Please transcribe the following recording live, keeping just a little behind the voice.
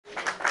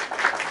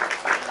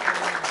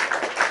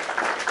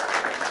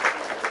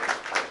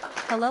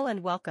Hello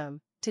and welcome.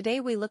 Today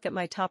we look at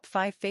my top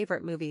 5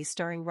 favorite movies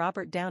starring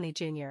Robert Downey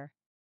Jr.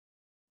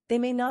 They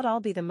may not all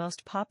be the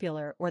most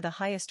popular or the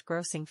highest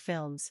grossing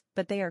films,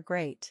 but they are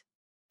great.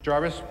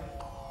 Jarvis,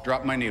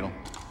 drop my needle.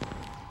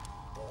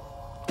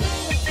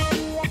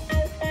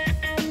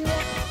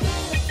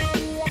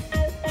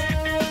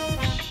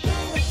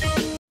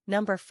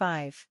 Number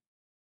 5.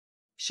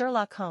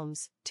 Sherlock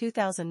Holmes,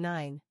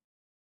 2009.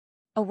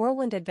 A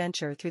whirlwind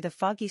adventure through the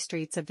foggy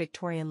streets of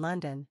Victorian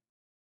London.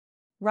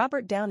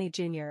 Robert Downey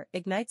Jr.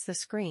 ignites the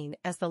screen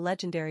as the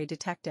legendary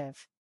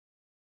detective.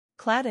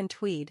 Clad in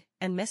tweed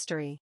and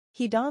mystery,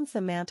 he dons the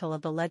mantle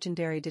of the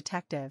legendary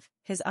detective,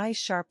 his eyes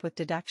sharp with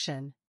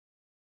deduction.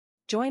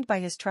 Joined by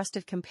his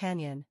trusted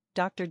companion,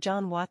 Dr.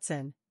 John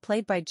Watson,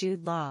 played by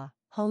Jude Law,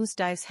 Holmes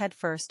dives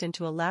headfirst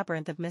into a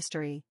labyrinth of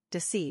mystery,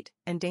 deceit,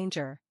 and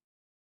danger.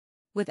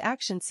 With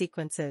action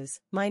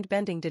sequences,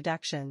 mind-bending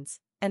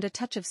deductions, and a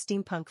touch of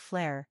steampunk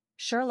flair,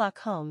 Sherlock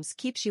Holmes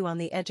keeps you on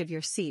the edge of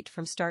your seat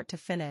from start to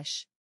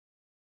finish.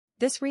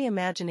 This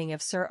reimagining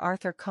of Sir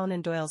Arthur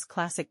Conan Doyle's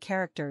classic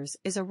characters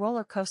is a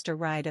roller coaster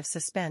ride of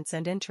suspense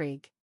and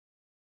intrigue.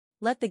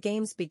 Let the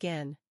games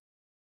begin.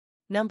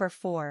 Number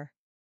 4.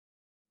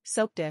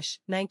 Soap Dish,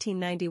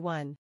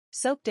 1991.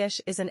 Soap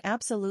Dish is an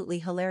absolutely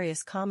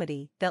hilarious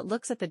comedy that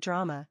looks at the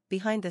drama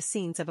behind the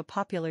scenes of a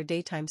popular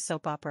daytime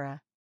soap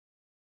opera.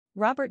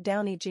 Robert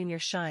Downey Jr.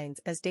 shines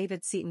as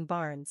David Seaton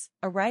Barnes,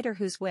 a writer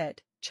whose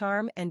wit,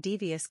 charm and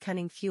devious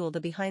cunning fuel the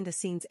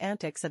behind-the-scenes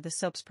antics of the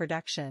soap's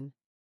production.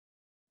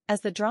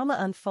 As the drama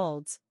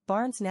unfolds,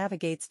 Barnes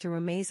navigates through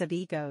a maze of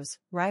egos,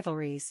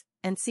 rivalries,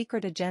 and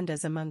secret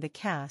agendas among the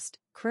cast,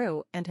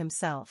 crew, and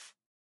himself.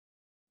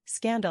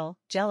 Scandal,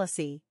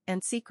 jealousy,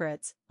 and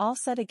secrets, all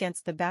set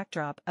against the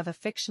backdrop of a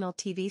fictional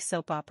TV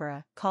soap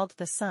opera called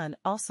The Sun,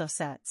 also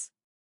sets.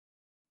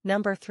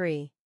 Number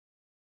 3.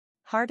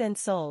 Heart and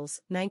Souls,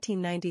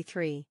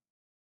 1993.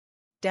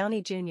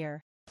 Downey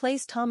Jr.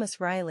 plays Thomas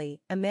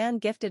Riley, a man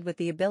gifted with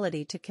the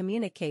ability to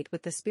communicate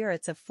with the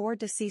spirits of 4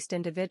 deceased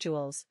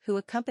individuals who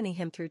accompany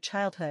him through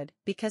childhood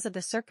because of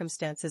the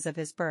circumstances of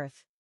his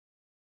birth.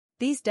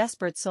 These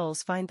desperate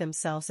souls find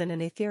themselves in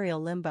an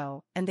ethereal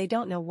limbo, and they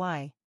don't know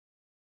why.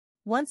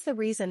 Once the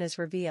reason is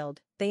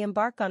revealed, they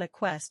embark on a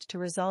quest to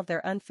resolve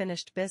their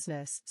unfinished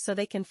business so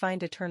they can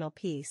find eternal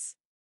peace.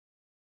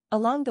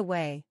 Along the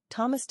way,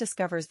 Thomas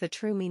discovers the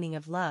true meaning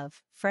of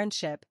love,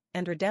 friendship,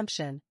 and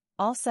redemption,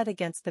 all set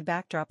against the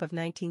backdrop of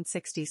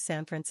 1960s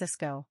San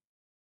Francisco.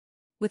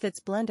 With its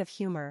blend of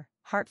humor,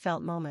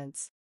 heartfelt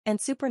moments, and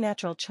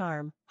supernatural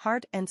charm,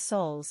 Heart and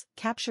Souls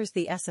captures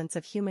the essence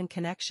of human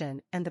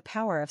connection and the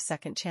power of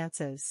second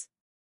chances.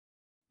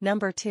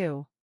 Number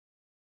 2.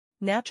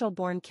 Natural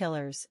Born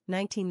Killers,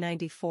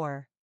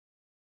 1994.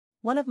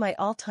 One of my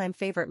all-time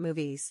favorite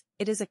movies,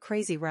 it is a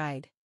crazy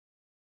ride.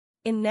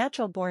 In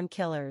Natural Born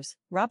Killers,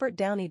 Robert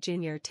Downey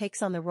Jr.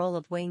 takes on the role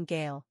of Wayne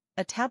Gale,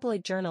 a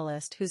tabloid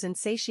journalist whose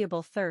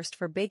insatiable thirst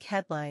for big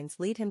headlines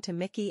lead him to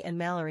Mickey and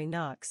Mallory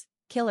Knox,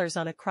 killers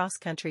on a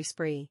cross-country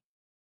spree.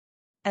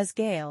 As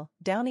Gale,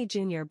 Downey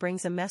Jr.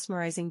 brings a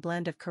mesmerizing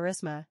blend of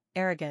charisma,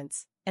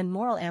 arrogance, and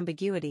moral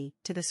ambiguity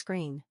to the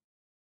screen.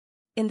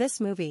 In this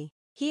movie,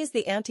 he is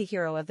the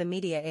anti-hero of the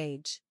media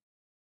age.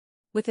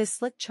 With his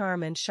slick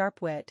charm and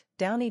sharp wit,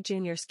 Downey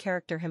Jr.'s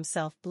character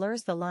himself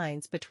blurs the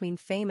lines between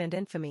fame and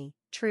infamy,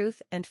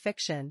 truth and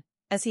fiction,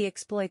 as he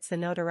exploits the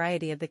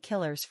notoriety of the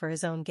killers for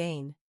his own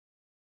gain.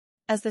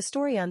 As the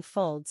story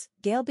unfolds,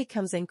 Gale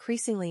becomes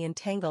increasingly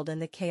entangled in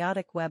the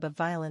chaotic web of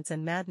violence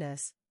and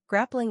madness,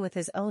 grappling with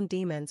his own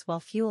demons while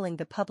fueling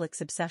the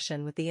public's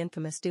obsession with the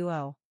infamous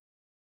duo.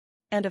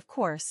 And of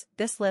course,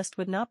 this list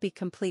would not be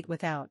complete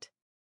without.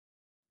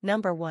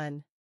 Number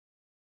 1.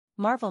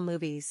 Marvel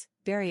movies,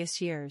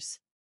 various years.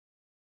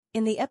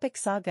 In the epic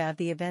saga of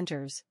the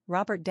Avengers,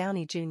 Robert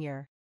Downey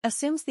Jr.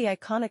 assumes the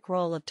iconic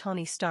role of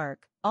Tony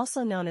Stark,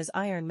 also known as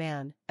Iron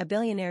Man, a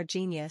billionaire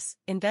genius,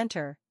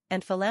 inventor,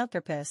 and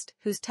philanthropist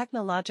whose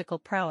technological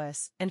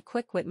prowess and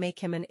quick wit make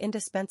him an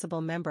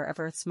indispensable member of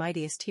Earth's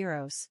mightiest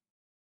heroes.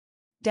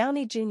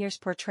 Downey Jr.'s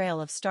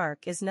portrayal of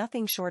Stark is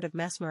nothing short of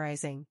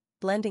mesmerizing,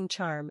 blending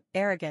charm,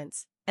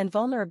 arrogance, and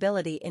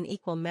vulnerability in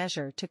equal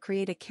measure to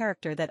create a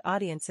character that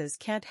audiences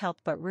can't help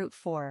but root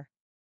for.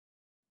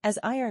 As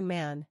Iron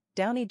Man,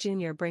 Downey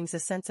Jr. brings a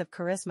sense of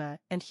charisma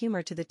and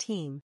humor to the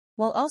team,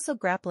 while also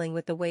grappling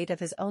with the weight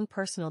of his own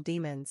personal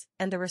demons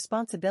and the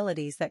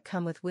responsibilities that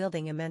come with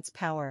wielding immense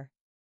power.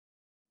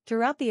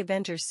 Throughout the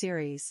Avengers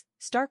series,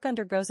 Stark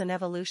undergoes an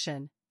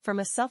evolution, from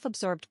a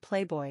self-absorbed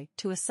playboy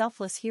to a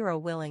selfless hero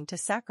willing to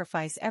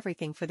sacrifice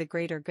everything for the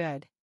greater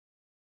good.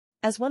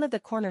 As one of the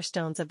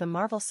cornerstones of the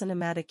Marvel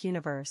Cinematic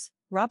Universe,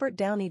 Robert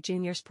Downey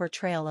Jr.'s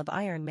portrayal of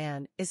Iron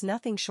Man is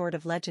nothing short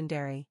of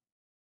legendary.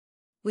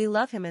 We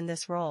love him in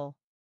this role.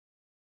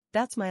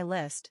 That's my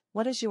list,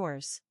 what is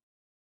yours?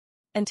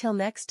 Until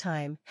next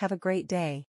time, have a great day.